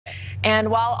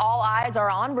And while all eyes are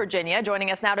on Virginia,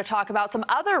 joining us now to talk about some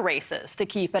other races to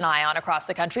keep an eye on across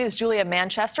the country is Julia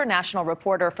Manchester, national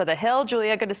reporter for The Hill.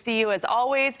 Julia, good to see you as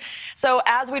always. So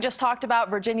as we just talked about,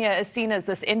 Virginia is seen as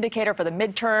this indicator for the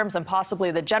midterms and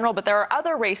possibly the general, but there are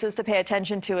other races to pay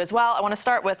attention to as well. I want to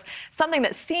start with something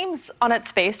that seems on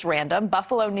its face random,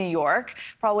 Buffalo, New York,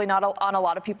 probably not on a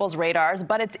lot of people's radars,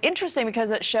 but it's interesting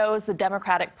because it shows the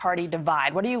Democratic Party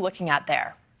divide. What are you looking at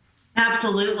there?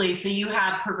 Absolutely. So you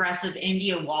have progressive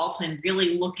India Walton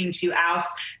really looking to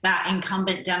oust that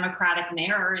incumbent Democratic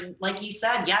mayor. And like you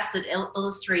said, yes, it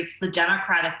illustrates the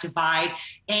Democratic divide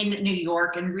in New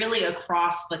York and really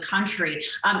across the country.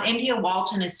 India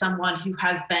Walton is someone who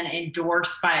has been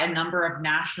endorsed by a number of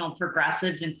national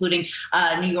progressives, including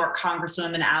New York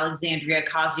Congresswoman Alexandria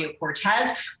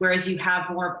Ocasio-Cortez, whereas you have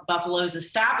more Buffalo's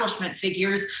establishment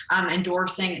figures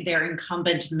endorsing their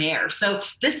incumbent mayor. So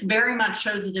this very much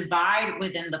shows a divide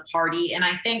within the party. And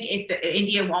I think if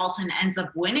India Walton ends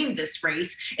up winning this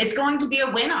race, it's going to be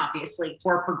a win, obviously,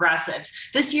 for progressives.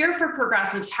 This year for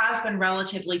progressives has been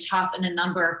relatively tough in a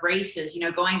number of races. You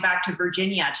know, going back to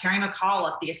Virginia, Terry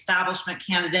McAuliffe, the establishment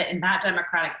candidate in that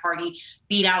Democratic Party,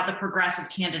 beat out the progressive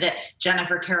candidate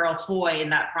Jennifer Carroll Foy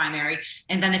in that primary.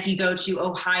 And then if you go to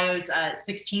Ohio's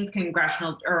 16th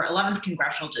congressional or 11th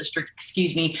congressional district,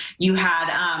 you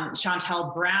had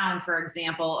Chantel Brown, for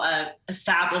example,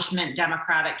 establishment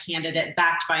Democratic candidate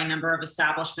backed by a number of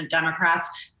establishment Democrats,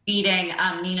 beating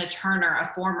Nina Turner,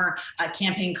 a former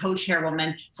campaign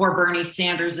co-chairwoman for Bernie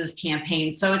Sanders'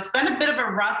 campaign. So it's been a bit of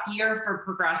a rough year for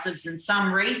progressives in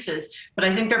some races, but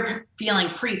I think they're feeling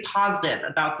pretty positive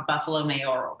about the Buffalo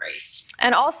mayoral race.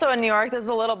 And also in New York, this is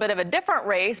a little bit of a different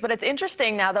race, but it's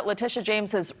interesting now that Letitia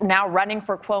James is now running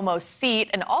for Cuomo's seat,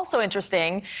 and also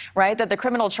interesting, right, that the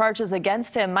criminal charges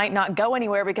against him might not go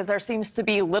anywhere because there seems to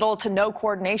be little to no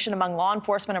coordination among law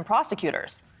enforcement and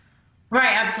prosecutors.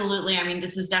 Right, absolutely. I mean,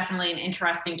 this is definitely an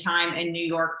interesting time in New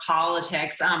York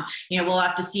politics. We'll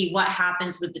have to see what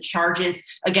happens with the charges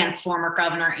against former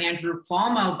Governor Andrew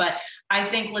Cuomo. But I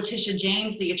think Letitia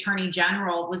James, the Attorney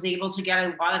General, was able to get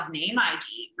a lot of name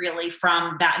ID really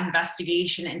from that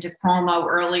investigation into Cuomo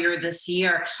earlier this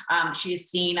year. She is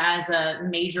seen as a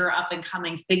major up and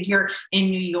coming figure in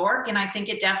New York. And I think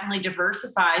it definitely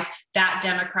diversifies that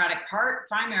Democratic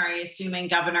primary, assuming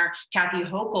Governor Kathy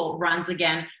Hochul runs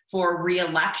again for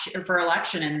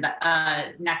election in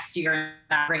next year in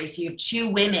that race. You have two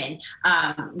women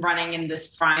running in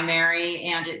this primary,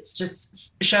 and it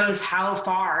just shows how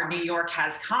far New York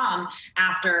has come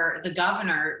after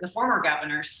the former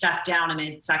governor, stepped down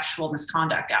amid sexual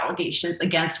misconduct allegations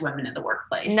against women in the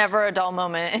workplace. Never a dull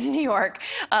moment in New York.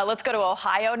 Let's go to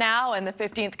Ohio now in the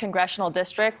 15th congressional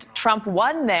district. Trump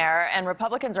won there, and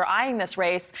Republicans are eyeing this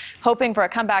race, hoping for a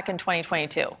comeback in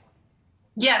 2022.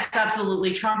 Yes,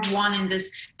 absolutely. Trump won in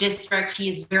this district. He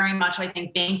is very much, I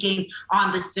think, banking on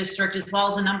this district, as well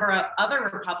as a number of other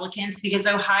Republicans, because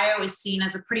Ohio is seen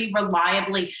as a pretty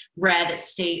reliably red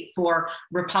state for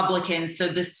Republicans. So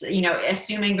this,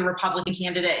 assuming the Republican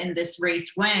candidate in this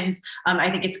race wins, I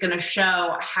think it's going to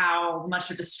show how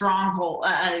much of a stronghold,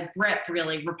 grip,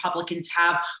 really, Republicans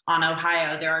have on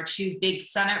Ohio. There are two big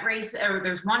Senate races, or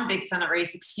there's one big Senate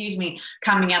race,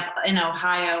 coming up in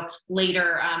Ohio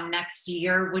later next year,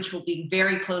 which will be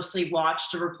very closely watched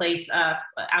to replace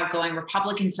outgoing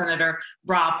Republican Senator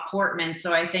Rob Portman.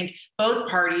 So I think both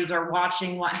parties are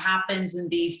watching what happens in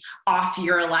these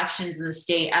off-year elections in the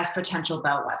state as potential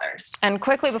bellwethers. And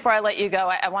quickly, before I let you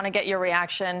go, I want to get your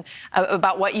reaction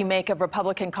about what you make of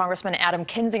Republican Congressman Adam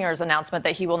Kinzinger's announcement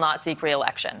that he will not seek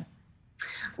re-election.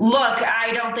 Look,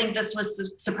 I don't think this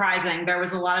was surprising. There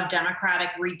was a lot of Democratic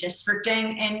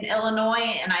redistricting in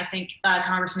Illinois, and I think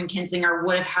Congressman Kinzinger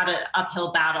would have had an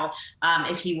uphill battle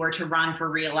if he were to run for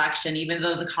re-election, even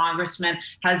though the congressman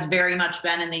has very much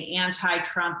been in the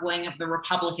anti-Trump wing of the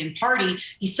Republican Party.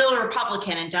 He's still a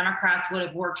Republican, and Democrats would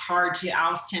have worked hard to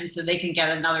oust him so they can get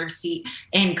another seat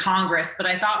in Congress. But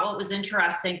I thought what was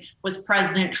interesting was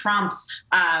President Trump's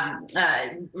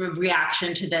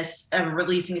reaction to this,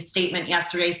 releasing a statement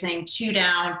yesterday saying 2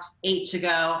 down, 8 to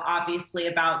go, obviously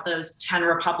about those 10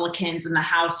 Republicans in the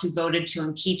House who voted to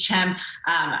impeach him.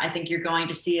 I think you're going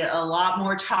to see a lot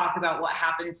more talk about what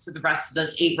happens to the rest of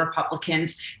those 8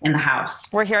 Republicans in the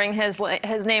House. We're hearing his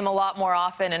name a lot more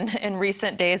often in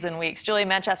recent days and weeks. Julia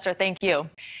Manchester, thank you.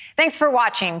 Thanks for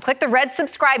watching. Click the red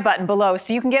subscribe button below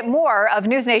so you can get more of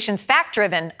NewsNation's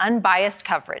fact-driven, unbiased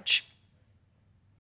coverage.